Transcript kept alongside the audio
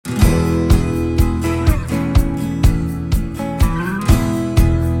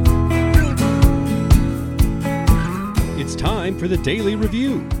for the Daily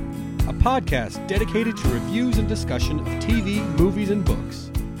Review, a podcast dedicated to reviews and discussion of TV, movies, and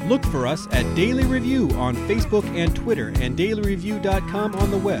books. Look for us at Daily Review on Facebook and Twitter, and dailyreview.com on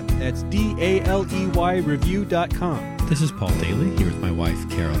the web. That's DALEY review.com. This is Paul Daly, here with my wife,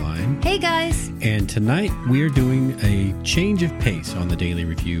 Caroline. Hey, guys. And tonight we are doing a change of pace on the Daily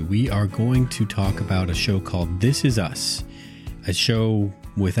Review. We are going to talk about a show called This Is Us, a show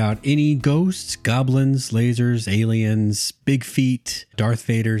without any ghosts, goblins, lasers, aliens, big feet, Darth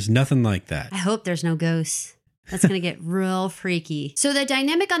Vaders, nothing like that. I hope there's no ghosts. That's going to get real freaky. So the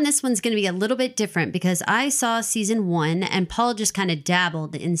dynamic on this one's going to be a little bit different because I saw season 1 and Paul just kind of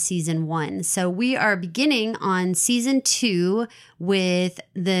dabbled in season 1. So we are beginning on season 2 with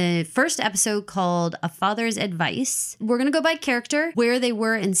the first episode called A Father's Advice. We're going to go by character, where they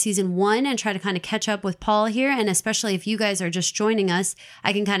were in season 1, and try to kind of catch up with Paul here. And especially if you guys are just joining us,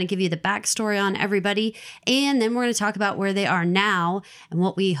 I can kind of give you the backstory on everybody. And then we're going to talk about where they are now and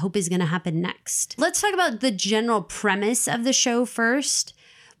what we hope is going to happen next. Let's talk about the general premise of the show first.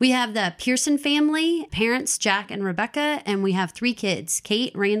 We have the Pearson family, parents Jack and Rebecca, and we have 3 kids,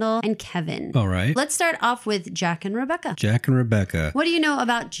 Kate, Randall, and Kevin. All right. Let's start off with Jack and Rebecca. Jack and Rebecca. What do you know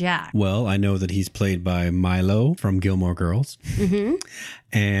about Jack? Well, I know that he's played by Milo from Gilmore Girls. Mm-hmm.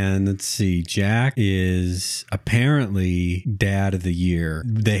 And let's see, Jack is apparently Dad of the Year.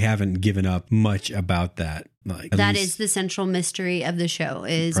 They haven't given up much about that. That is the central mystery of the show,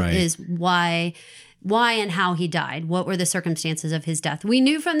 is why and how he died. What were the circumstances of his death? We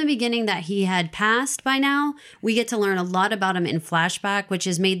knew from the beginning that he had passed by now. We get to learn a lot about him in flashback, which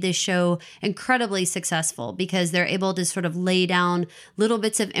has made this show incredibly successful because they're able to sort of lay down little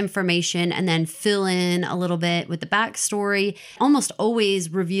bits of information and then fill in a little bit with the backstory. Almost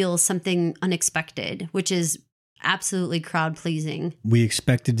always reveals something unexpected, which is absolutely crowd pleasing. We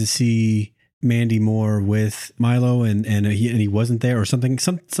expected to see Mandy Moore with Milo and he wasn't there, or something,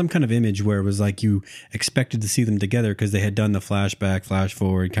 some kind of image where it was like you expected to see them together because they had done the flashback, flash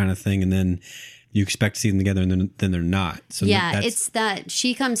forward kind of thing, and then you expect to see them together and then they're not. So yeah, it's that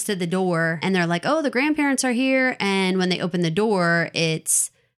she comes to the door and they're like, oh, the grandparents are here. And when they open the door,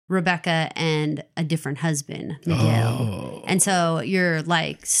 it's Rebecca and a different husband, Miguel. Oh. And so you're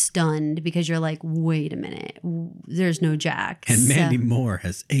like stunned because you're like, wait a minute, there's no Jack. And Mandy Moore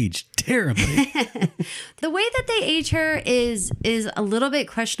has aged terribly. The way that they age her is a little bit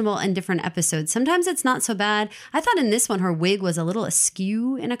questionable in different episodes. Sometimes it's not so bad. I thought in this one, her wig was a little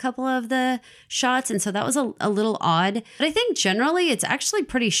askew in a couple of the shots. And so that was a little odd. But I think generally it's actually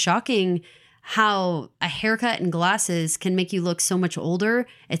pretty shocking how a haircut and glasses can make you look so much older.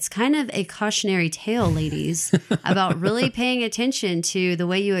 It's kind of a cautionary tale, ladies, about really paying attention to the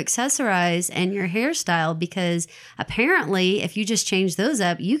way you accessorize and your hairstyle, because apparently if you just change those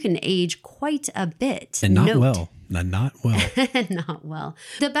up, you can age quite a bit. And not well. Not well. Not well.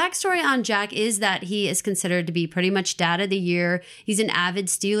 The backstory on Jack is that he is considered to be pretty much Dad of the Year. He's an avid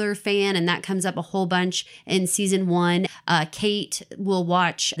Steeler fan, and that comes up a whole bunch in season 1. Kate will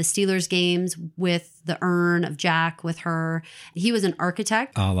watch the Steelers games with the urn of Jack with her. He was an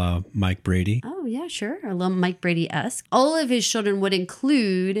architect. A la Mike Brady. Oh, yeah, sure. A little Mike Brady-esque. All of his children would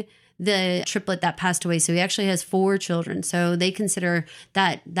include the triplet that passed away. So he actually has 4 children. So they consider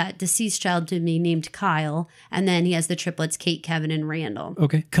that deceased child to be named Kyle. And then he has the triplets, Kate, Kevin, and Randall.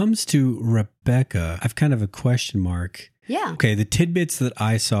 Okay. Comes to Rebecca, I've kind of a question mark. Yeah. Okay. The tidbits that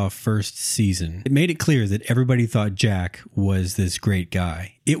I saw first season, it made it clear that everybody thought Jack was this great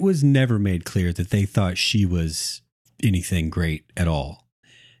guy. It was never made clear that they thought she was anything great at all.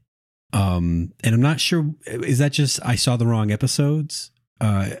 And I'm not sure, is that just I saw the wrong episodes?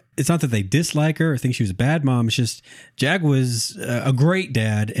 It's not that they dislike her or think she was a bad mom. It's just Jack was a great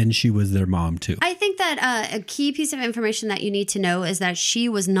dad and she was their mom too. I think that a key piece of information that you need to know is that she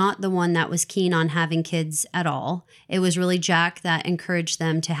was not the one that was keen on having kids at all. It was really Jack that encouraged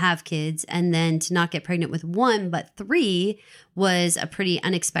them to have kids, and then to not get pregnant with 1, but 3 was a pretty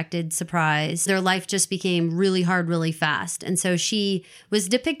unexpected surprise. Their life just became really hard, really fast. And so she was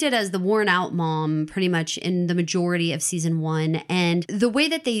depicted as the worn out mom pretty much in the majority of season 1. And the way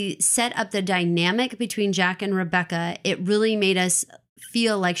that they set up the dynamic between Jack and Rebecca, it really made us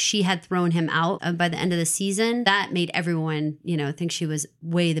feel like she had thrown him out by the end of the season. That made everyone, think she was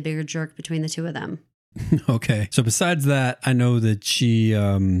way the bigger jerk between the two of them. Okay. So besides that, I know that she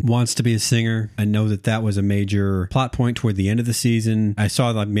wants to be a singer. I know that was a major plot point toward the end of the season. I saw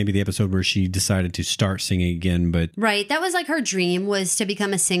like maybe the episode where she decided to start singing again, but... Right. That was like her dream, was to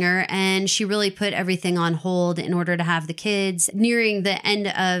become a singer, and she really put everything on hold in order to have the kids. Nearing the end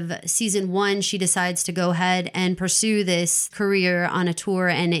of season 1, she decides to go ahead and pursue this career on a tour,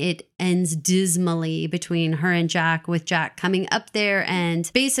 and it ends dismally between her and Jack, with Jack coming up there and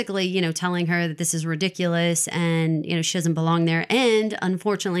basically, you know, telling her that this is ridiculous and, you know, she doesn't belong there. And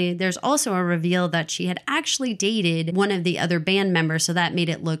unfortunately, there's also a reveal that she had actually dated one of the other band members. So that made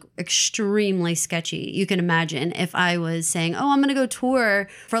it look extremely sketchy. You can imagine if I was saying, oh, I'm going to go tour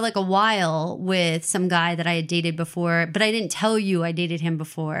for like a while with some guy that I had dated before, but I didn't tell you I dated him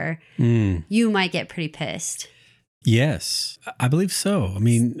before, you might get pretty pissed. Yes, I believe so. I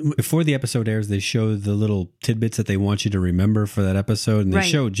mean, before the episode airs, they show the little tidbits that they want you to remember for that episode. And they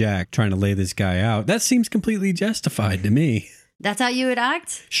show Jack trying to lay this guy out. That seems completely justified to me. That's how you would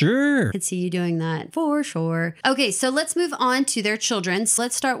act? Sure. I could see you doing that for sure. Okay, so let's move on to their children. So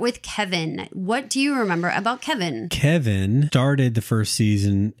let's start with Kevin. What do you remember about Kevin? Kevin started the first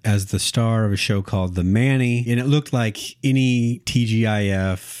season as the star of a show called The Manny, and it looked like any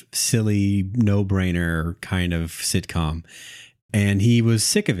TGIF, silly, no-brainer kind of sitcom. And he was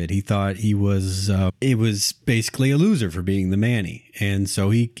sick of it. He thought it was basically a loser for being the Manny. And so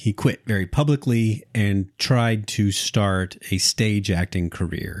he quit very publicly and tried to start a stage acting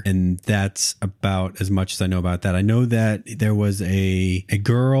career. And that's about as much as I know about that. I know that there was a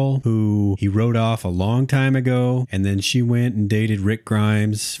girl who he wrote off a long time ago, and then she went and dated Rick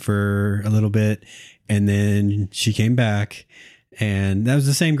Grimes for a little bit, and then she came back. And that was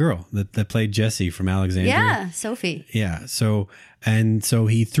the same girl that played Jessie from Alexandria. Yeah, Sophie. Yeah. So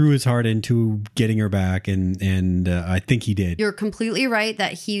he threw his heart into getting her back, and I think he did. You're completely right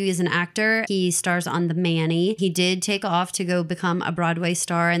that he is an actor. He stars on The Manny. He did take off to go become a Broadway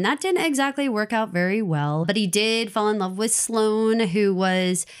star, and that didn't exactly work out very well. But he did fall in love with Sloan, who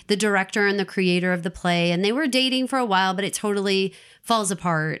was the director and the creator of the play, and they were dating for a while, but it totally falls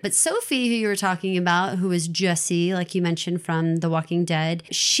apart. But Sophie, who you were talking about, who is Jessie, like you mentioned from The Walking Dead,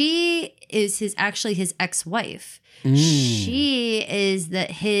 she is actually his ex-wife. She is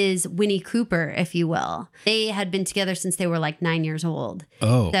his Winnie Cooper, if you will. They had been together since they were like 9 years old.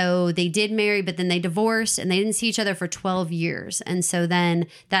 Oh. So they did marry, but then they divorced and they didn't see each other for 12 years. And so then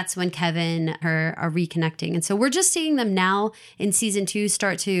that's when Kevin and her are reconnecting. And so we're just seeing them now in season 2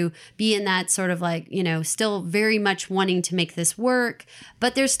 start to be in that sort of like, you know, still very much wanting to make this work,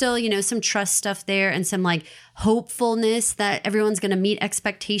 but there's still, you know, some trust stuff there and some like hopefulness that everyone's going to meet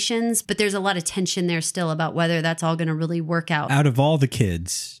expectations, but there's a lot of tension there still about whether that's all going to really work out. Out of all the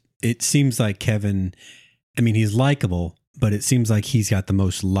kids, it seems like Kevin, I mean, he's likable, but it seems like he's got the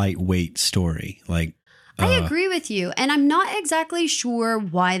most lightweight story. Like, I agree with you. And I'm not exactly sure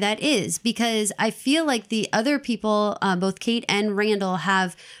why that is, because I feel like the other people, both Kate and Randall,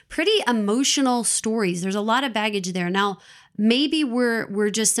 have pretty emotional stories. There's a lot of baggage there. Now, maybe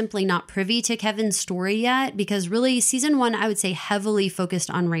we're just simply not privy to Kevin's story yet, because really season 1, I would say heavily focused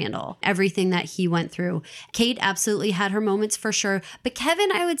on Randall, everything that he went through. Kate absolutely had her moments for sure. But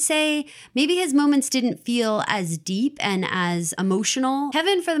Kevin, I would say maybe his moments didn't feel as deep and as emotional.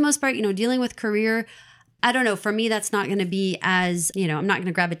 Kevin, for the most part, you know, dealing with career, I don't know. For me, that's not going to be as, you know, I'm not going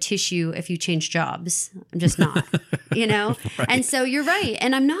to grab a tissue if you change jobs. I'm just not, you know? Right. And so you're right.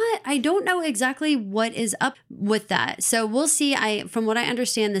 And I don't know exactly what is up with that. So we'll see. From what I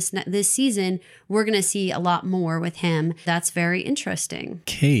understand this season, we're going to see a lot more with him. That's very interesting.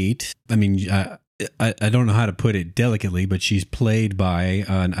 Kate, I mean, I don't know how to put it delicately, but she's played by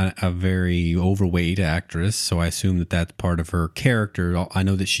a very overweight actress. So I assume that that's part of her character. I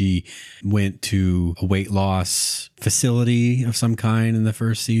know that she went to a weight loss facility of some kind in the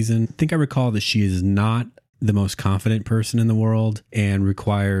first season. I think I recall that she is not the most confident person in the world and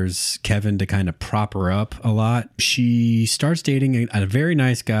requires Kevin to kind of prop her up a lot. She starts dating a very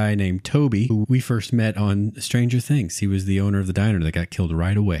nice guy named Toby, who we first met on Stranger Things. He was the owner of the diner that got killed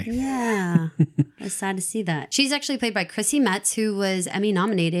right away. Yeah. I was sad to see that. She's actually played by Chrissy Metz, who was Emmy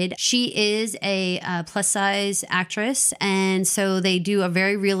nominated. She is a plus size actress. And so they do a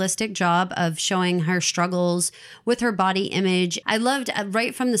very realistic job of showing her struggles with her body image. I loved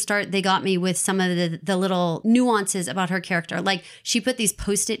right from the start, they got me with some of the little nuances about her character. Like she put these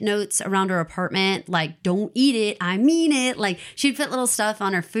Post-it notes around her apartment, like, don't eat it, I mean it. Like she'd put little stuff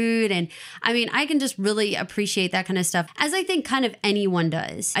on her food. And I mean, I can just really appreciate that kind of stuff, as I think kind of anyone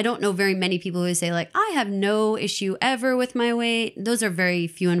does. I don't know very many people who say like, I have no issue ever with my weight. Those are very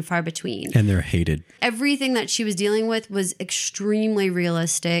few and far between. And they're hated. Everything that she was dealing with was extremely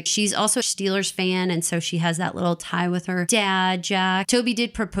realistic. She's also a Steelers fan, and so she has that little tie with her dad, Jack. Toby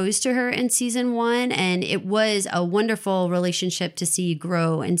did propose to her in season 1, and it was a wonderful relationship to see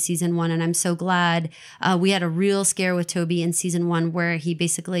grow in season 1. And I'm so glad we had a real scare with Toby in season 1 where he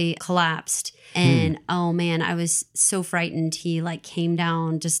basically collapsed. And oh man, I was so frightened. He like came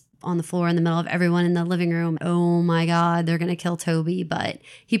down just on the floor in the middle of everyone in the living room. Oh my God, they're going to kill Toby. But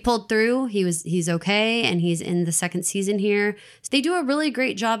he pulled through. He's okay. And he's in the second season here. So they do a really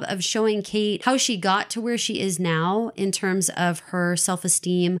great job of showing Kate how she got to where she is now in terms of her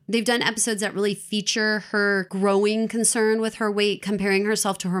self-esteem. They've done episodes that really feature her growing concern with her weight, comparing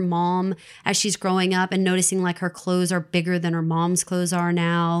herself to her mom as she's growing up and noticing like her clothes are bigger than her mom's clothes are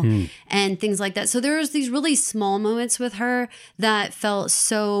now and things like that. So there's these really small moments with her that felt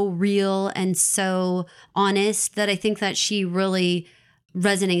so real and so honest that I think that she really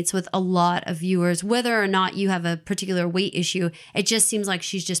resonates with a lot of viewers. Whether or not you have a particular weight issue, it just seems like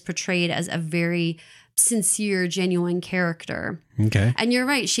she's just portrayed as a very sincere, genuine character. Okay. And you're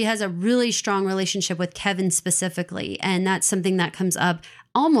right. She has a really strong relationship with Kevin specifically. And that's something that comes up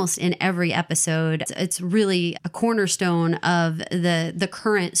almost in every episode. It's really a cornerstone of the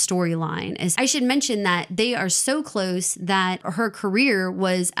current storyline. I should mention that they are so close that her career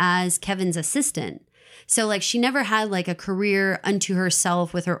was as Kevin's assistant. So like she never had like a career unto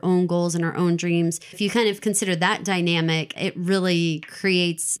herself with her own goals and her own dreams. If you kind of consider that dynamic, it really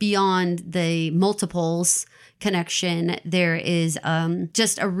creates beyond the multiples connection. There is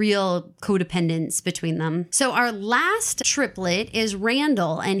just a real codependence between them. So our last triplet is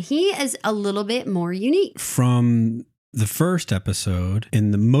Randall, and he is a little bit more unique. From the first episode,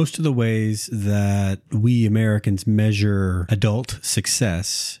 in most of the ways that we Americans measure adult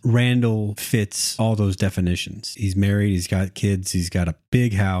success, Randall fits all those definitions. He's married, he's got kids, he's got a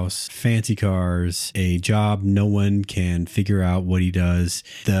big house, fancy cars, a job no one can figure out what he does.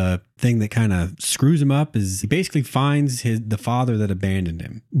 The thing that kind of screws him up is he basically finds the father that abandoned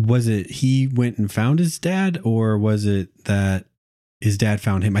him. Was it he went and found his dad, or was it that his dad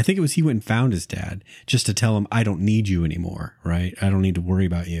found him? I think it was he went and found his dad just to tell him, I don't need you anymore, right? I don't need to worry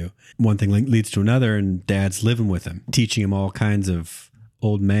about you. One thing leads to another, and dad's living with him, teaching him all kinds of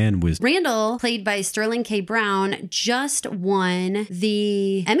old man wisdom. Randall, played by Sterling K. Brown, just won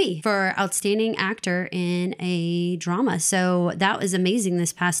the Emmy for Outstanding Actor in a Drama. So that was amazing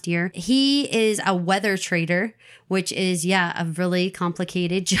this past year. He is a weather trader, which is, a really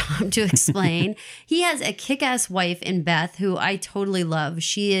complicated job to explain. He has a kick-ass wife in Beth, who I totally love.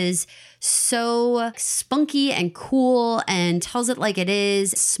 She is so spunky and cool and tells it like it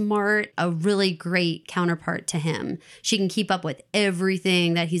is, smart, a really great counterpart to him. She can keep up with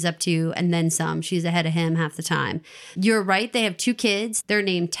everything that he's up to and then some. She's ahead of him half the time. You're right. They have 2 kids. They're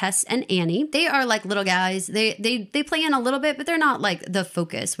named Tess and Annie. They are like little guys. They play in a little bit, but they're not like the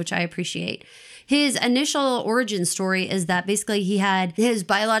focus, which I appreciate. His initial origin story is that basically his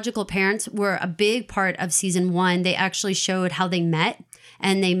biological parents were a big part of season 1. They actually showed how they met.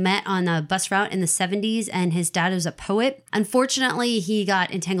 And they met on a bus route in the 70s, and his dad was a poet. Unfortunately, he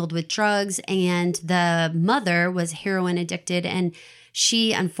got entangled with drugs, and the mother was heroin addicted, and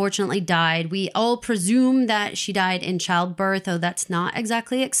she unfortunately died. We all presume that she died in childbirth, though that's not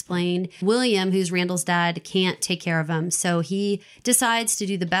exactly explained. William, who's Randall's dad, can't take care of him. So he decides to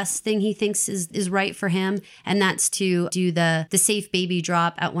do the best thing he thinks is right for him, and that's to do the safe baby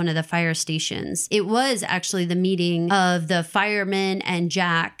drop at one of the fire stations. It was actually the meeting of the firemen and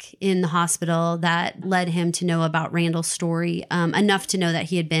Jack in the hospital that led him to know about Randall's story, enough to know that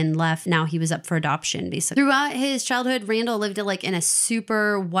he had been left. Now he was up for adoption, basically. Throughout his childhood, Randall lived in a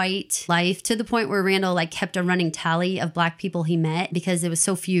super white life, to the point where Randall kept a running tally of Black people he met because it was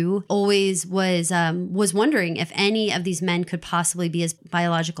so few. Always was wondering if any of these men could possibly be his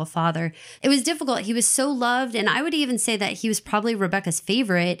biological father. It was difficult. He was so loved, and I would even say that he was probably Rebecca's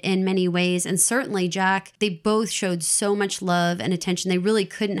favorite in many ways, and certainly Jack. They both showed so much love and attention. They really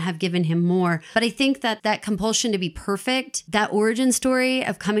couldn't have given him more. But I think that compulsion to be perfect, that origin story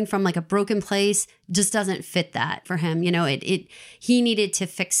of coming from a broken place, just doesn't fit that for him. He needed to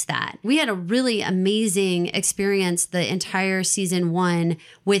fix that. We had a really amazing experience the entire season 1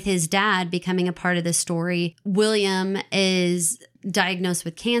 with his dad becoming a part of the story. William is diagnosed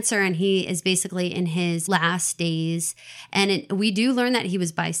with cancer, and he is basically in his last days. And we do learn that he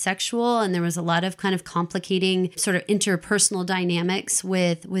was bisexual, and there was a lot of kind of complicating sort of interpersonal dynamics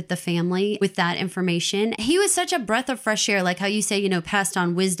with the family with that information. He was such a breath of fresh air, like how you say, passed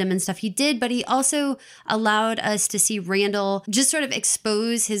on wisdom and stuff. He did, but he also allowed us to see Randall just sort of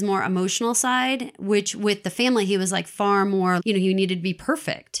expose his more emotional side, which with the family, he was far more, he needed to be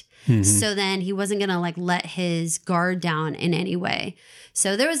perfect. Mm-hmm. So then he wasn't going to let his guard down in any way.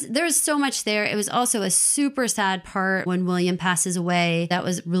 So there was so much there. It was also a super sad part when William passes away. That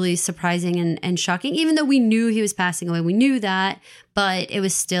was really surprising and shocking, even though we knew he was passing away. We knew that, but it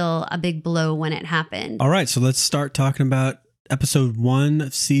was still a big blow when it happened. All right. So let's start talking about episode 1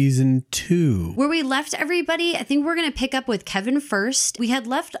 of season 2. Where we left everybody, I think we're going to pick up with Kevin first. We had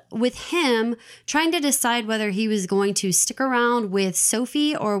left with him trying to decide whether he was going to stick around with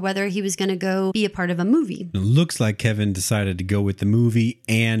Sophie or whether he was going to go be a part of a movie. It looks like Kevin decided to go with the movie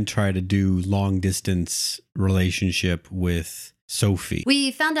and try to do long distance relationship with Sophie.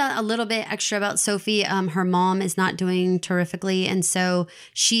 We found out a little bit extra about Sophie. Her mom is not doing terrifically, and so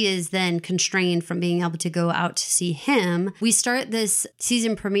she is then constrained from being able to go out to see him. We start this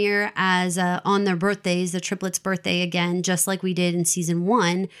season premiere as on their birthdays, the triplets' birthday again, just like we did in season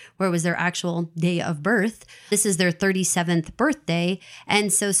 1, where it was their actual day of birth. This is their 37th birthday,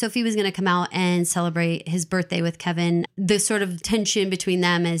 and so Sophie was going to come out and celebrate his birthday with Kevin. The sort of tension between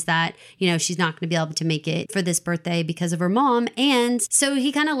them is that, she's not going to be able to make it for this birthday because of her mom. And so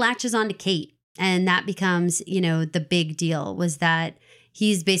he kind of latches on to Kate, and that becomes, the big deal was that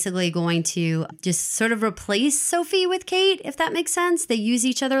he's basically going to just sort of replace Sophie with Kate, if that makes sense. They use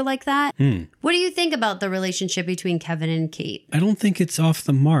each other like that. What do you think about the relationship between Kevin and Kate? I don't think it's off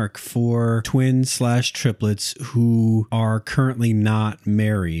the mark for twins/triplets who are currently not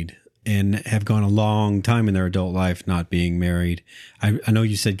married and have gone a long time in their adult life not being married. I know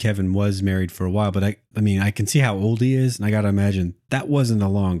you said Kevin was married for a while, but I can see how old he is, and I got to imagine that wasn't a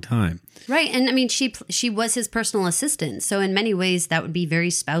long time. Right. And she was his personal assistant. So in many ways that would be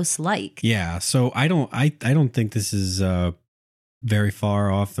very spouse-like. Yeah. So I don't think this is very far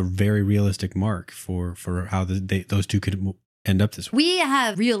off the very realistic mark for how those two could end up this way. We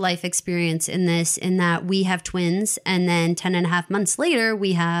have real life experience in this, in that we have twins, and then 10 and a half months later,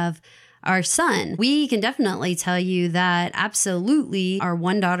 we have our son. We can definitely tell you that absolutely our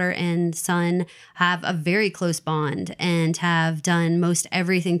one daughter and son have a very close bond and have done most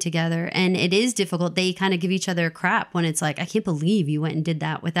everything together. And it is difficult. They kind of give each other crap when it's like, I can't believe you went and did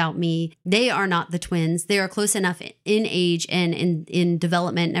that without me. They are not the twins. They are close enough in age and in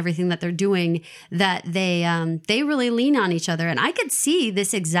development and everything that they're doing that they really lean on each other. And I could see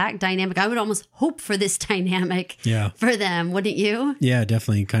this exact dynamic. I would almost hope for this dynamic for them, wouldn't you? Yeah,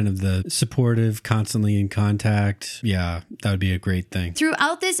 definitely kind of the supportive, constantly in contact. Yeah, that would be a great thing.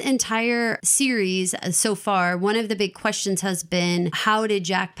 Throughout this entire series so far, one of the big questions has been, how did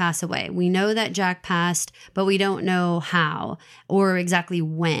Jack pass away? We know that Jack passed, but we don't know how or exactly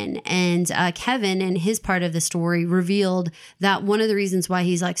when. And Kevin, in his part of the story, revealed that one of the reasons why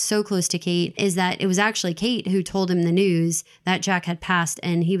he's like so close to Kate is that it was actually Kate who told him the news that Jack had passed.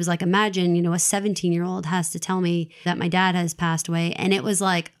 And he was like, imagine, a 17-year-old has to tell me that my dad has passed away. And it was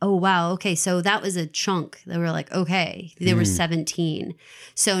like, oh, wow. Okay, so that was a chunk. They were like, okay, they were 17.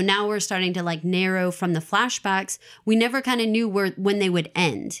 So now we're starting to like narrow from the flashbacks. We never kind of knew when they would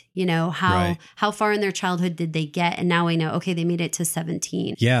end, how far in their childhood did they get? And now we know, okay, they made it to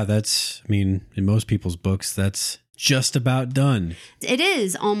 17. Yeah, in most people's books, that's just about done. It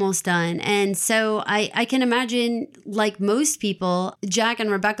is almost done. And so I can imagine, like most people, Jack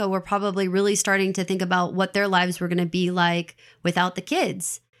and Rebecca were probably really starting to think about what their lives were going to be like without the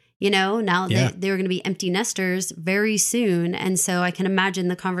kids. Now they were going to be empty nesters very soon. And so I can imagine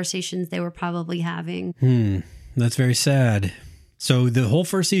the conversations they were probably having. That's very sad. So the whole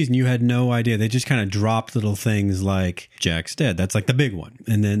first season, you had no idea. They just kind of dropped little things like Jack's dead. That's like the big one.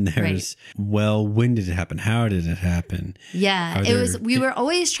 And then there's, well, when did it happen? How did it happen? Yeah, we were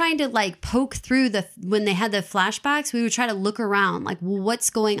always trying to like poke through when they had the flashbacks, we would try to look around like, well, what's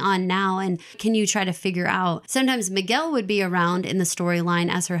going on now? And can you try to figure out? Sometimes Miguel would be around in the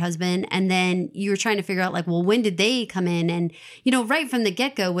storyline as her husband. And then you were trying to figure out like, well, when did they come in? And, right from the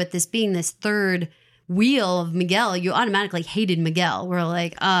get-go with this being this third wheel of Miguel, you automatically hated Miguel. We're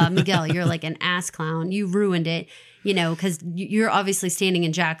like, Miguel, you're like an ass clown. You ruined it, because you're obviously standing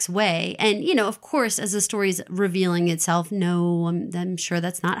in Jack's way. And, of course, as the story's revealing itself, no, I'm sure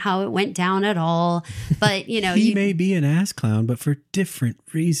that's not how it went down at all. But, he may be an ass clown, but for different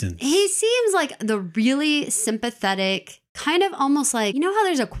reasons. He seems like the really sympathetic, kind of almost like, how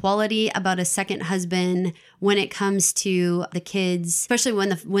there's a quality about a second husband when it comes to the kids, especially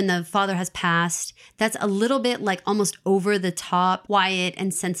when the father has passed, that's a little bit like almost over the top, quiet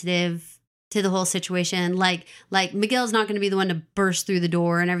and sensitive to the whole situation. Like Miguel's not going to be the one to burst through the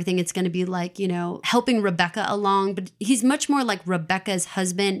door and everything. It's going to be like, helping Rebecca along, but he's much more like Rebecca's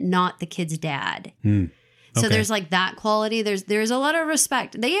husband, not the kid's dad. So there's like that quality. There's a lot of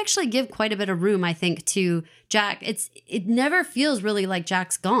respect. They actually give quite a bit of room, I think, to Jack. It never feels really like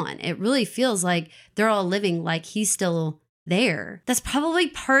Jack's gone. It really feels like they're all living like he's still there. That's probably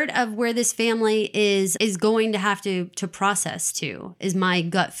part of where this family is going to have to process too, is my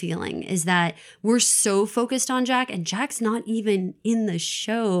gut feeling, is that we're so focused on Jack, and Jack's not even in the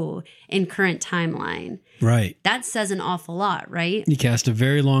show in current timeline. Right. That says an awful lot, right? He cast a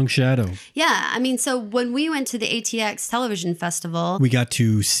very long shadow. Yeah. I mean, so when we went to the ATX Television Festival, We got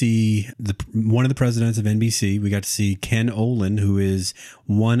to see one of the presidents of NBC. We got to see Ken Olin, who is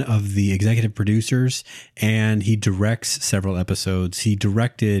one of the executive producers, and he directs several episodes. He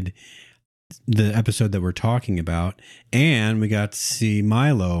directed the episode that we're talking about, and we got to see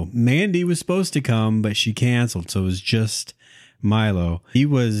Milo. Mandy was supposed to come, but she canceled, so it was just Milo. He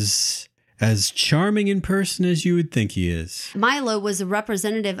was as charming in person as you would think he is. Milo was a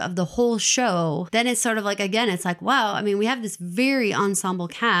representative of the whole show. Then it's sort of like, again, it's like, wow, I mean, we have this very ensemble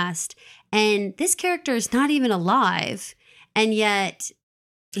cast, and this character is not even alive, and yet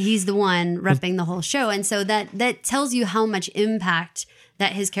he's the one repping the whole show. And so that tells you how much impact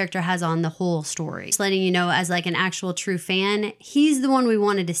that his character has on the whole story. Just letting you know, as like an actual true fan, he's the one we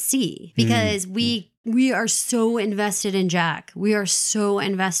wanted to see, because we are so invested in Jack. We are so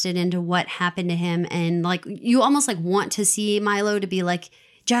invested into what happened to him. And like, you almost like want to see Milo to be like,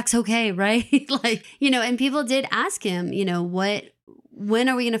 Jack's okay, right? Like, you know, and people did ask him, you know, when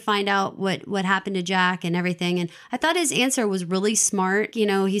are we going to find out what happened to Jack and everything? And I thought his answer was really smart. You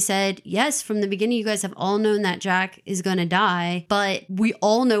know, he said, yes, from the beginning, you guys have all known that Jack is going to die, but we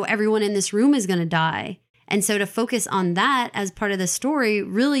all know everyone in this room is going to die. And so to focus on that as part of the story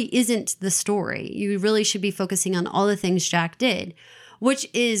really isn't the story. You really should be focusing on all the things Jack did, which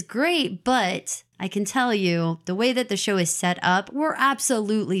is great. But I can tell you, the way that the show is set up, we're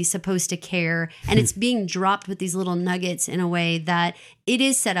absolutely supposed to care. And it's being dropped with these little nuggets in a way that it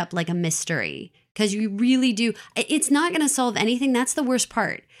is set up like a mystery. Because you really do. It's not going to solve anything. That's the worst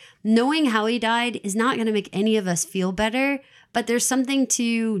part. Knowing how he died is not going to make any of us feel better. But there's something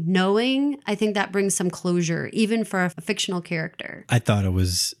to knowing. I think that brings some closure, even for a fictional character. I thought it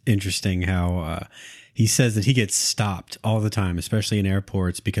was interesting how he says that he gets stopped all the time, especially in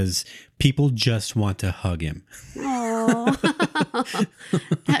airports, because people just want to hug him. Oh,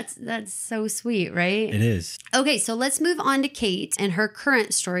 that's so sweet, right? It is. Okay, so let's move on to Kate and her current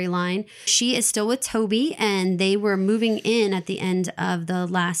storyline. She is still with Toby, and they were moving in at the end of the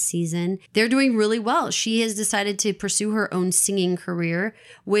last season. They're doing really well. She has decided to pursue her own singing career,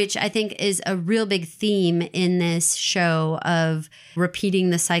 which I think is a real big theme in this show of repeating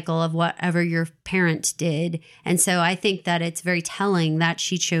the cycle of whatever your parent did. And so I think that it's very telling that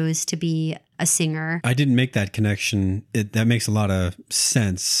she chose to be a singer. I didn't make that connection. That makes a lot of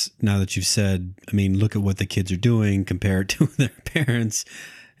sense now that you've said, I mean, look at what the kids are doing compared to their parents.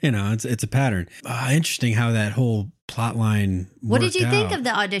 You know, it's a pattern. Interesting how that whole plot line worked. What did you think of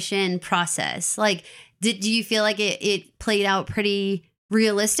the audition process? Like, do you feel like it played out pretty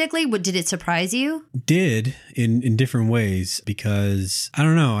realistically? Did it surprise you? Did in different ways, because I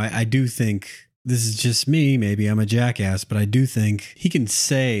don't know. I do think, this is just me, maybe I'm a jackass, but I do think he can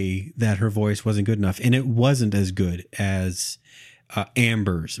say that her voice wasn't good enough, and it wasn't as good as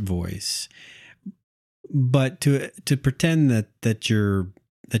Amber's voice. But to pretend that your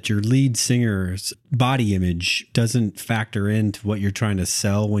lead singer's body image doesn't factor into what you're trying to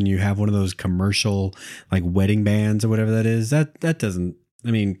sell when you have one of those commercial like wedding bands or whatever that is, that doesn't,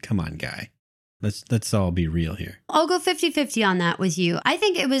 I mean, come on, guy. Let's all be real here. I'll go 50-50 on that with you. I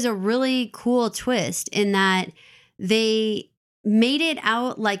think it was a really cool twist in that they made it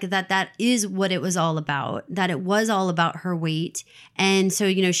out like that is what it was all about, that it was all about her weight. And so,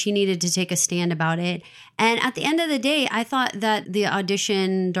 you know, she needed to take a stand about it. And at the end of the day, I thought that the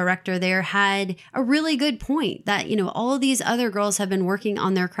audition director there had a really good point that, you know, all of these other girls have been working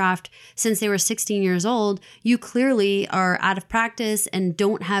on their craft since they were 16 years old. You clearly are out of practice and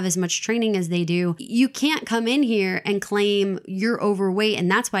don't have as much training as they do. You can't come in here and claim you're overweight and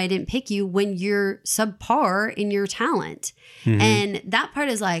that's why I didn't pick you when you're subpar in your talent. Mm-hmm. And that part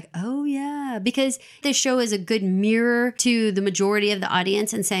is like, oh yeah, because this show is a good mirror to the majority of the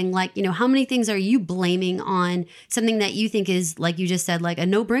audience and saying like, you know, how many things are you blaming on something that you think is, like you just said, like a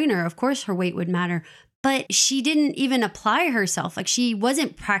no-brainer? Of course her weight would matter. But she didn't even apply herself. Like she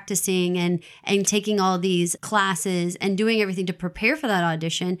wasn't practicing and taking all these classes and doing everything to prepare for that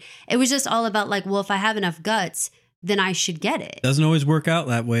audition. It was just all about like, well, if I have enough guts, then I should get it. Doesn't always work out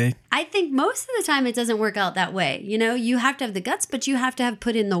that way. I think most of the time it doesn't work out that way. You know, you have to have the guts, but you have to have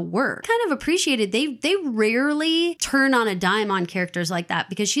put in the work. Kind of appreciated. They rarely turn on a dime on characters like that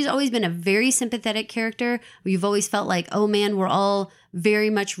because she's always been a very sympathetic character. You've always felt like, oh man, we're all very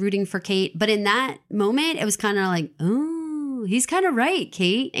much rooting for Kate. But in that moment, it was kind of like, oh, Oh, he's kind of right,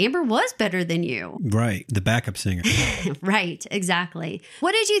 Kate. Amber was better than you. Right. The backup singer. Right, exactly.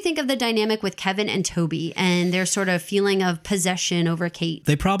 What did you think of the dynamic with Kevin and Toby and their sort of feeling of possession over Kate?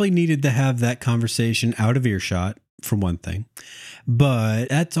 They probably needed to have that conversation out of earshot, for one thing. But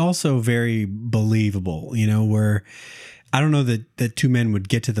that's also very believable, where I don't know that two men would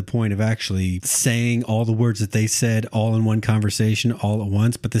get to the point of actually saying all the words that they said all in one conversation all at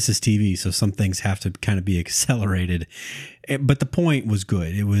once. But this is TV, so some things have to kind of be accelerated. But the point was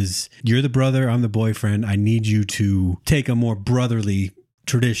good. It was, you're the brother, I'm the boyfriend. I need you to take a more brotherly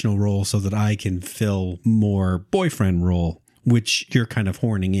traditional role so that I can fill more boyfriend role, which you're kind of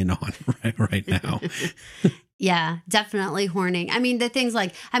horning in on right now. Yeah, definitely horning. I mean, the things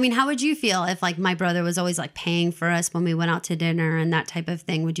like, how would you feel if like my brother was always like paying for us when we went out to dinner and that type of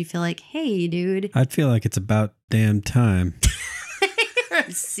thing? Would you feel like, hey, dude? I'd feel like it's about damn time.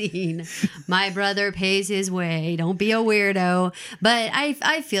 Scene. My brother pays his way. Don't be a weirdo. But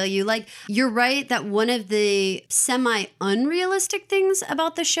I feel you. Like, you're right that one of the semi-unrealistic things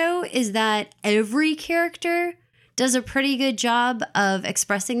about the show is that every character does a pretty good job of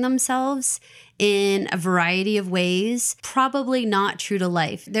expressing themselves in a variety of ways, probably not true to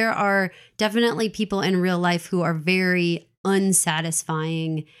life. There are definitely people in real life who are very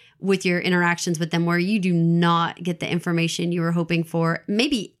unsatisfying with your interactions with them, where you do not get the information you were hoping for,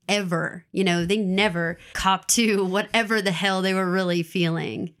 maybe ever. They never cop to whatever the hell they were really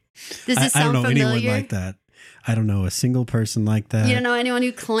feeling. Does this sound familiar? I don't know anyone like that. I don't know a single person like that. You don't know anyone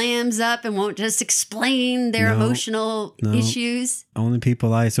who clams up and won't just explain their emotional issues? Only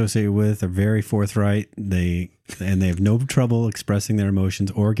people I associate with are very forthright. They have no trouble expressing their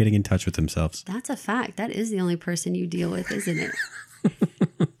emotions or getting in touch with themselves. That's a fact. That is the only person you deal with, isn't it?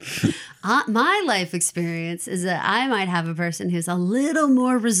 My life experience is that I might have a person who's a little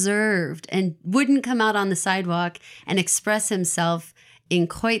more reserved and wouldn't come out on the sidewalk and express himself in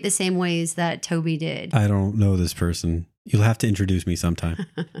quite the same ways that Toby did. I don't know this person. You'll have to introduce me sometime.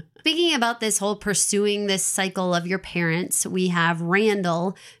 Speaking about this whole pursuing this cycle of your parents, we have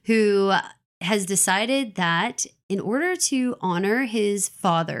Randall, who has decided that in order to honor his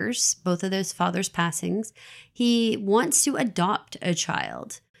fathers, both of those fathers' passings, he wants to adopt a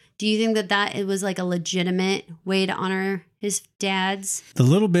child. Do you think that it was like a legitimate way to honor his dads? The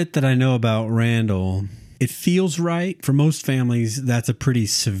little bit that I know about Randall, it feels right. For most families, that's a pretty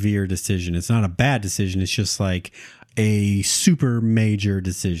severe decision. It's not a bad decision. It's just like a super major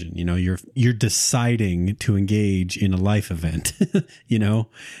decision. You're deciding to engage in a life event,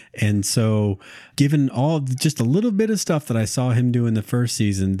 And so given just a little bit of stuff that I saw him do in the first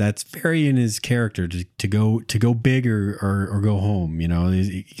season, that's very in his character to go big or go home,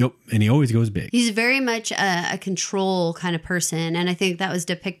 and he always goes big. He's very much a control kind of person. And I think that was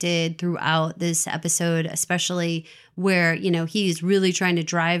depicted throughout this episode, especially where, he's really trying to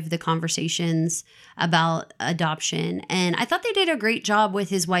drive the conversations about adoption. And I thought they did a great job with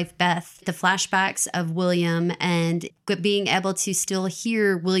his wife, Beth, the flashbacks of William and being able to still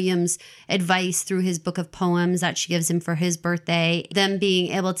hear William's advice through his book of poems that she gives him for his birthday, them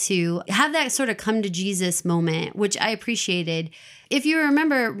being able to have that sort of come to Jesus moment, which I appreciated. If you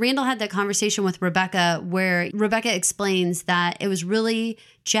remember, Randall had that conversation with Rebecca where Rebecca explains that it was really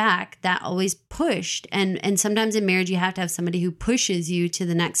Jack that always pushed. And sometimes in marriage, you have to have somebody who pushes you to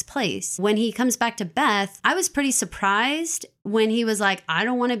the next place. When he comes back to Beth, I was pretty surprised when he was like, I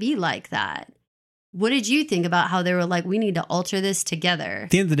don't want to be like that. What did you think about how they were like, we need to alter this together? At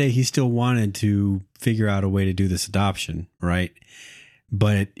the end of the day, he still wanted to figure out a way to do this adoption, right?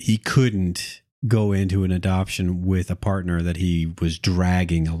 But he couldn't go into an adoption with a partner that he was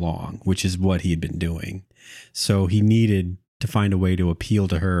dragging along, which is what he had been doing. So he needed to find a way to appeal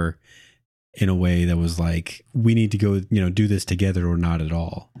to her in a way that was like, we need to go, do this together or not at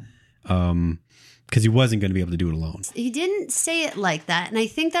all. Because he wasn't going to be able to do it alone. He didn't say it like that. And I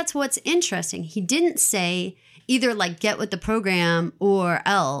think that's what's interesting. He didn't say either like get with the program or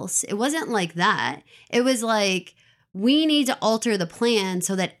else. It wasn't like that. It was like, we need to alter the plan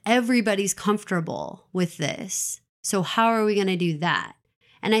so that everybody's comfortable with this. So how are we going to do that?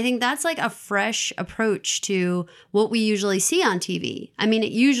 And I think that's like a fresh approach to what we usually see on TV. I mean,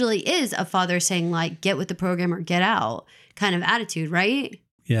 it usually is a father saying like, get with the program or get out kind of attitude, right?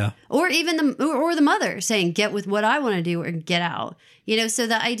 Yeah. Or even the mother saying, get with what I want to do or get out. So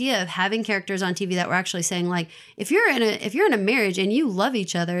the idea of having characters on TV that were actually saying like, if you're in a marriage and you love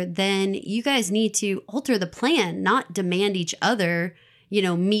each other, then you guys need to alter the plan, not demand each other,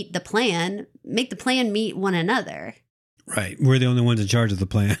 meet the plan, make the plan meet one another. Right. We're the only ones in charge of the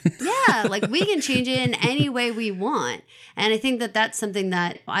plan. Yeah, like we can change it in any way we want. And I think that that's something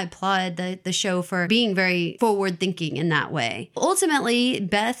that I applaud the show for being very forward thinking in that way. Ultimately,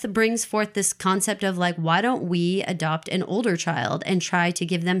 Beth brings forth this concept of like, why don't we adopt an older child and try to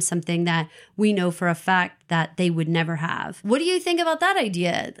give them something that we know for a fact that they would never have? What do you think about that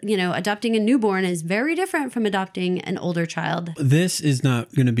idea? You know, adopting a newborn is very different from adopting an older child. This is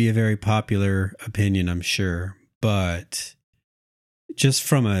not going to be a very popular opinion, I'm sure. But just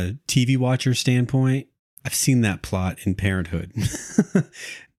from a TV watcher standpoint, I've seen that plot in Parenthood.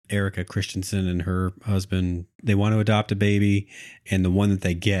 Erica Christensen and her husband, they want to adopt a baby, and the one that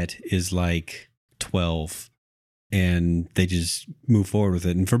they get is like 12, and they just move forward with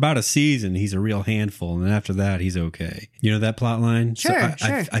it. And for about a season, he's a real handful, and then after that, he's okay. You know that plot line? Sure, so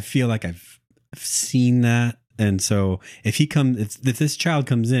sure. I feel like I've seen that, and so if this child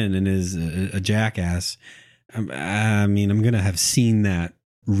comes in and is a jackass, I mean, I'm going to have seen that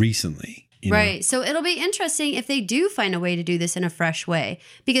recently. Right. know? So it'll be interesting if they do find a way to do this in a fresh way,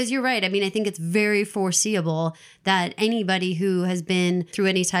 because you're right. I mean, I think it's very foreseeable that anybody who has been through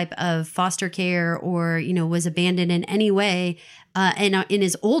any type of foster care or, you know, was abandoned in any way and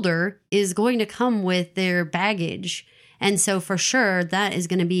is older is going to come with their baggage. And so for sure, that is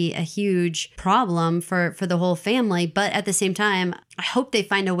going to be a huge problem for the whole family. But at the same time, I hope they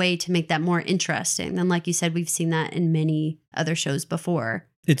find a way to make that more interesting. And like you said, we've seen that in many other shows before.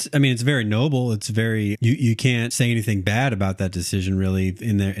 It's very noble. It's very, you can't say anything bad about that decision really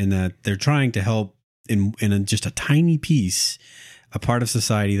in that they're trying to help in just a tiny piece, a part of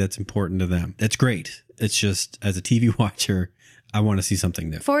society that's important to them. That's great. It's just, as a TV watcher, I want to see something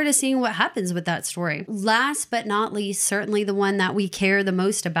new. Forward to seeing what happens with that story. Last but not least, certainly the one that we care the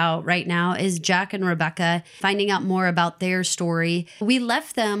most about right now is Jack and Rebecca, finding out more about their story. We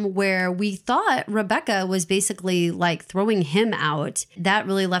left them where we thought Rebecca was basically like throwing him out. That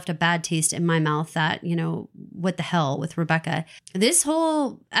really left a bad taste in my mouth that, you know, what the hell with Rebecca. This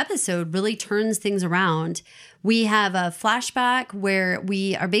whole episode really turns things around. We have a flashback where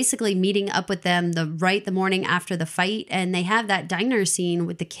we are basically meeting up with them the morning after the fight, and they have that diner scene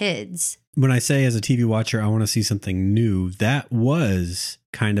with the kids. When I say as a TV watcher, I want to see something new, that was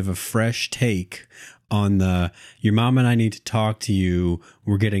kind of a fresh take on your mom and I need to talk to you,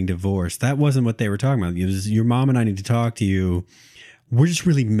 we're getting divorced. That wasn't what they were talking about. It was your mom and I need to talk to you. We're just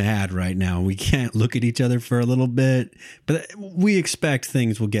really mad right now. We can't look at each other for a little bit, but we expect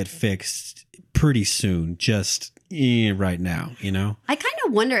things will get fixed pretty soon, just right now, you know? I kind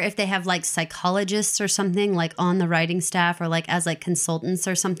of wonder if they have like psychologists or something like on the writing staff or like as like consultants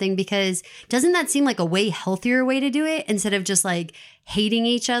or something, because doesn't that seem like a way healthier way to do it instead of just like hating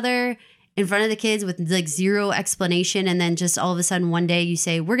each other in front of the kids with like zero explanation, and then just all of a sudden one day you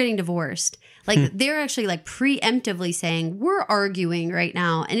say, we're getting divorced. Like they're actually like preemptively saying, we're arguing right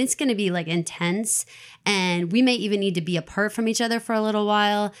now and it's going to be like intense and we may even need to be apart from each other for a little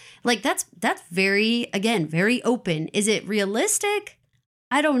while. Like that's very, again, very open. Is it realistic?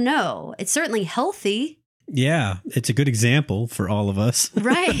 I don't know. It's certainly healthy. Yeah, it's a good example for all of us.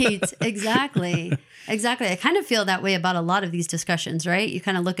 Right. Exactly. Exactly. I kind of feel that way about a lot of these discussions, right? You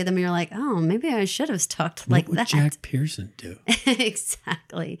kind of look at them and you're like, oh, maybe I should have talked like that. What would Jack Pearson do?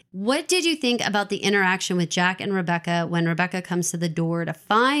 Exactly. What did you think about the interaction with Jack and Rebecca when Rebecca comes to the door to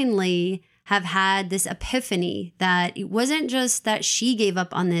finally have had this epiphany that it wasn't just that she gave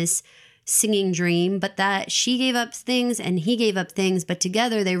up on this singing dream, but that she gave up things and he gave up things, but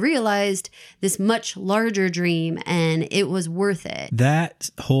together they realized this much larger dream and it was worth it.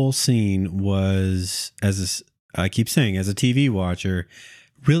 That whole scene was, I keep saying, as a TV watcher,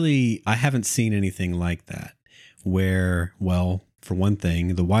 really, I haven't seen anything like that where, well, for one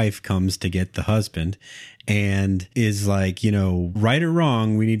thing, the wife comes to get the husband and is like, you know, right or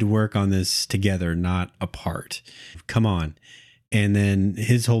wrong, we need to work on this together, not apart. Come on. And then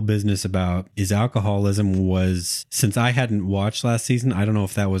his whole business about his alcoholism was, since I hadn't watched last season, I don't know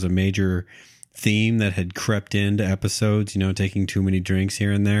if that was a major theme that had crept into episodes, you know, taking too many drinks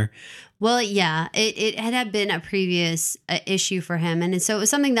here and there. Well, yeah, it had been a previous issue for him. And so it was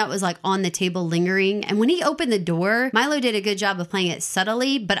something that was like on the table lingering. And when he opened the door, Milo did a good job of playing it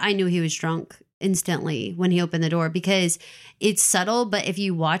subtly, but I knew he was drunk instantly when he opened the door because it's subtle. But if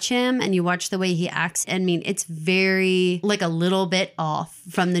you watch him and you watch the way he acts, I mean, it's very like a little bit off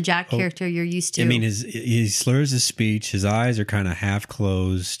from the Jack character you're used to. I mean, he slurs his speech. His eyes are kind of half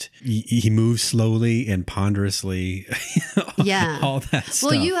closed. He moves slowly and ponderously. Yeah. All that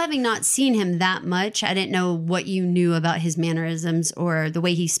stuff. Well, you having not seen him that much, I didn't know what you knew about his mannerisms or the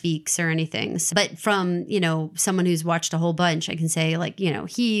way he speaks or anything. But from, someone who's watched a whole bunch, I can say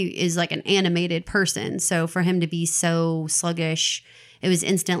he is like an animated person. So for him to be so sluggish, it was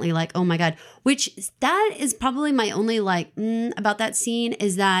instantly like, oh my God, which that is probably my only about that scene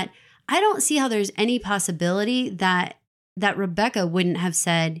is that I don't see how there's any possibility that Rebecca wouldn't have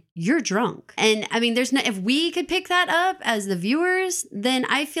said, you're drunk. And I mean, if we could pick that up as the viewers, then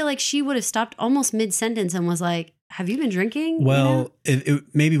I feel like she would have stopped almost mid-sentence and was like, have you been drinking? Well, it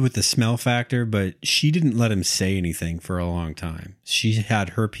maybe with the smell factor, but she didn't let him say anything for a long time. She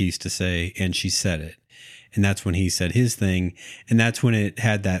had her piece to say and she said it. And that's when he said his thing. And that's when it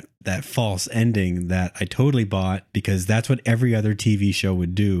had that false ending that I totally bought, because that's what every other TV show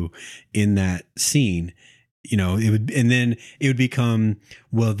would do in that scene. It would become,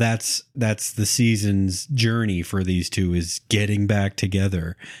 well, that's the season's journey for these two, is getting back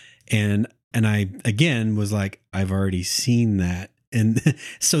together. And I, again, was like, I've already seen that. And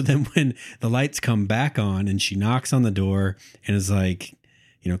so then when the lights come back on and she knocks on the door and is like,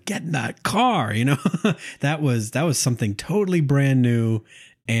 get in that car, that was something totally brand new.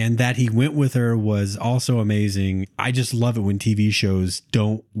 And that he went with her was also amazing. I just love it when TV shows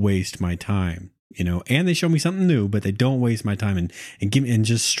don't waste my time, and they show me something new, but they don't waste my time and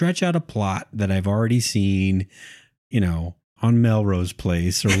just stretch out a plot that I've already seen, on Melrose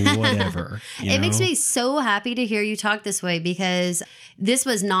Place or whatever. It makes me so happy to hear you talk this way, because this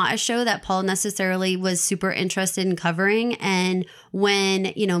was not a show that Paul necessarily was super interested in covering. And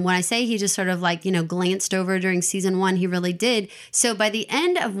when I say he just sort of glanced over during season 1, he really did. So by the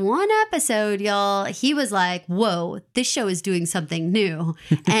end of one episode, y'all, he was like, whoa, this show is doing something new.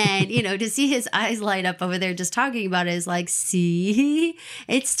 And, to see his eyes light up over there just talking about it is like, see,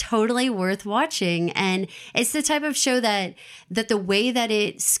 it's totally worth watching. And it's the type of show that the way that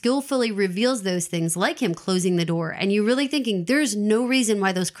it skillfully reveals those things, like him closing the door, and you really thinking there's no reason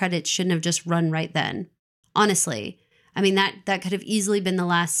why those credits shouldn't have just run right then. Honestly. I mean, that could have easily been the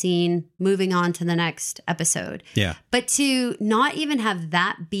last scene, moving on to the next episode. Yeah. But to not even have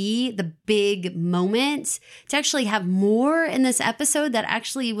that be the big moment, to actually have more in this episode that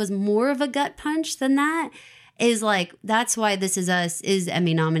actually was more of a gut punch than that, is that's why This Is Us is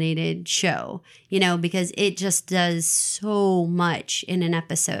Emmy nominated show, because it just does so much in an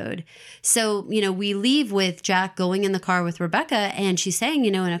episode. So, we leave with Jack going in the car with Rebecca, and she's saying,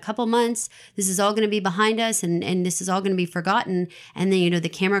 in a couple months, this is all going to be behind us and this is all going to be forgotten. And then, the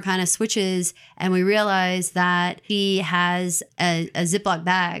camera kind of switches and we realize that she has a Ziploc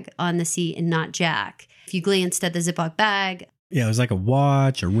bag on the seat and not Jack. If you glanced at the Ziploc bag, yeah, it was like a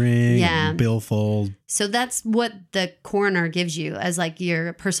watch, a ring, a billfold. So that's what the coroner gives you as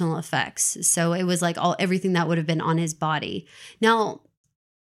your personal effects. So it was everything that would have been on his body. Now,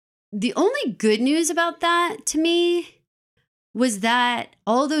 the only good news about that to me was that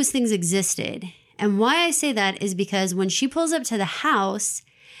all those things existed. And why I say that is because when she pulls up to the house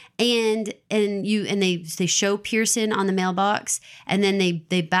and they show Pearson on the mailbox, and then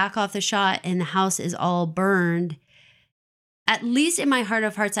they back off the shot and the house is all burned. At least in my heart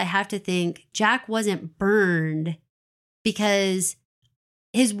of hearts, I have to think Jack wasn't burned because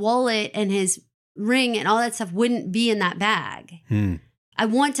his wallet and his ring and all that stuff wouldn't be in that bag. I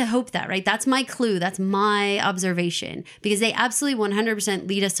want to hope that, right? That's my clue. That's my observation, because they absolutely 100%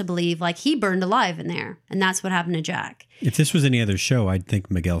 lead us to believe he burned alive in there. And that's what happened to Jack. If this was any other show, I'd think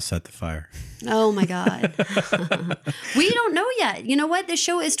Miguel set the fire. Oh my God. We don't know yet. You know what? This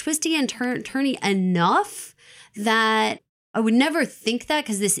show is twisty and turny enough that I would never think that,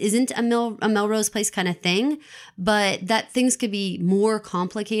 because this isn't a Melrose Place kind of thing, but that things could be more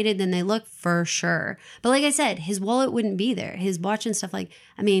complicated than they look for sure. But like I said, his wallet wouldn't be there. His watch and stuff,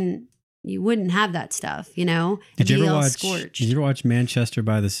 you wouldn't have that stuff, Did you ever watch Manchester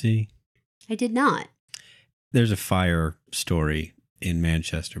by the Sea? I did not. There's a fire story in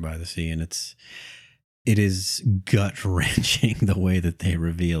Manchester by the Sea, and it is gut-wrenching the way that they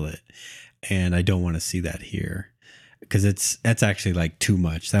reveal it. And I don't want to see that here. Because that's actually too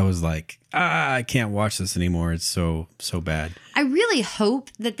much. That was I can't watch this anymore. It's so bad. I really hope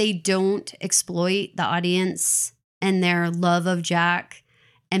that they don't exploit the audience and their love of Jack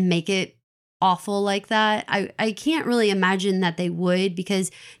and make it awful like that. I can't really imagine that they would,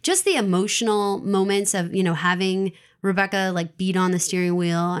 because just the emotional moments of, having Rebecca beat on the steering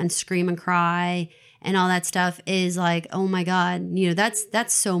wheel and scream and cry and all that stuff is oh my God,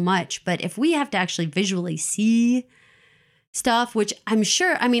 that's so much. But if we have to actually visually see stuff, which I'm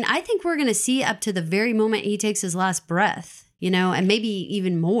sure, I think we're going to see up to the very moment he takes his last breath, and maybe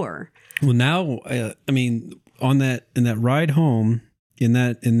even more. Well, now, in that ride home, in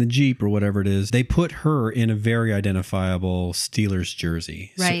the Jeep or whatever it is, they put her in a very identifiable Steelers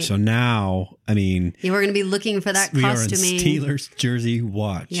jersey. Right. So now, we're going to be looking for that costuming. We are in Steelers jersey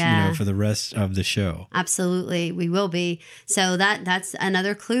watch, for the rest of the show. Absolutely. We will be. So that's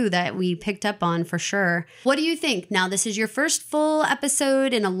another clue that we picked up on for sure. What do you think? Now, this is your first full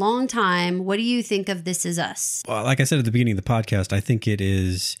episode in a long time. What do you think of This Is Us? Well, like I said at the beginning of the podcast, I think it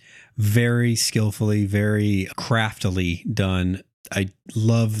is very skillfully, very craftily done. I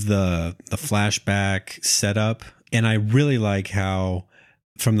love the flashback setup, and I really like how,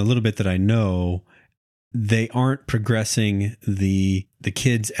 from the little bit that I know, they aren't progressing the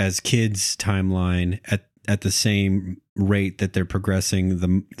kids as kids timeline at the same rate that they're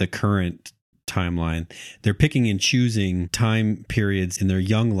progressing the current timeline. They're picking and choosing time periods in their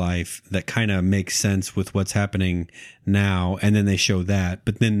young life that kind of make sense with what's happening now, and then they show that.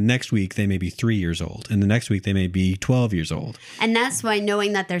 But then next week they may be 3 years old, and the next week they may be 12 years old. And that's why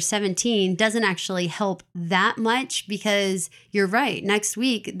knowing that they're 17 doesn't actually help that much, because you're right. Next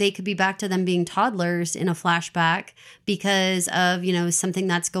week they could be back to them being toddlers in a flashback because of, something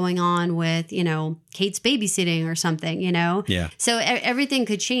that's going on with, Kate's babysitting or something, Yeah. So everything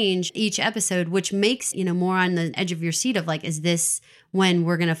could change each episode, which makes, more on the edge of your seat of like, is this when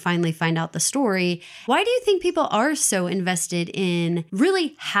we're going to finally find out the story? Why do you think people are so invested in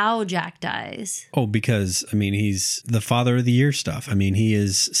really how Jack dies? Oh, because, he's the father of the year stuff. He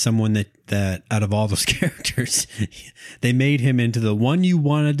is someone that out of all those characters, they made him into the one you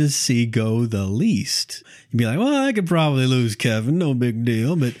wanted to see go the least. You'd be like, well, I could probably lose Kevin, no big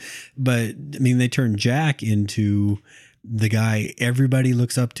deal. But they turned Jack into the guy everybody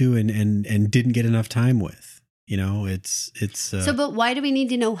looks up to and didn't get enough time with. So, but why do we need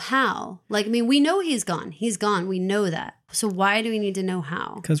to know how? We know he's gone. He's gone. We know that. So why do we need to know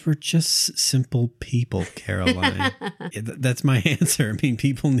how? Because we're just simple people, Caroline. That's my answer.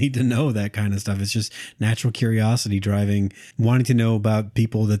 People need to know that kind of stuff. It's just natural curiosity driving, wanting to know about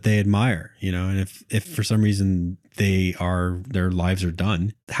people that they admire, and if for some reason their lives are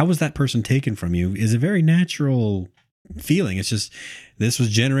done, how was that person taken from you is a very natural feeling. It's just, this was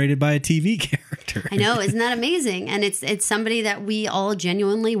generated by a TV character. I know, isn't that amazing? And it's somebody that we all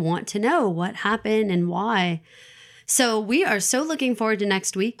genuinely want to know what happened and why. So we are so looking forward to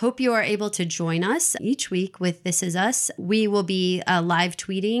next week. Hope you are able to join us each week with This Is Us. We will be live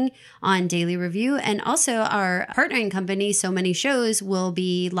tweeting on Daily Review, and also our partnering company, So Many Shows, will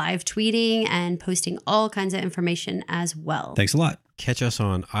be live tweeting and posting all kinds of information as well. Thanks a lot. Catch us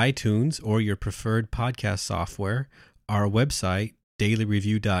on iTunes or your preferred podcast software. Our website,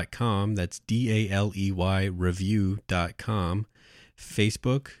 dailyreview.com, that's DALEY review.com,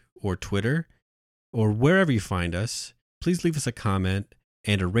 Facebook or Twitter, or wherever you find us. Please leave us a comment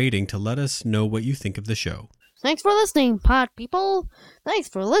and a rating to let us know what you think of the show. Thanks for listening, pod people. Thanks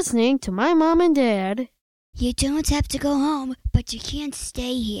for listening to my mom and dad. You don't have to go home, but you can't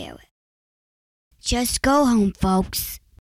stay here. Just go home, folks.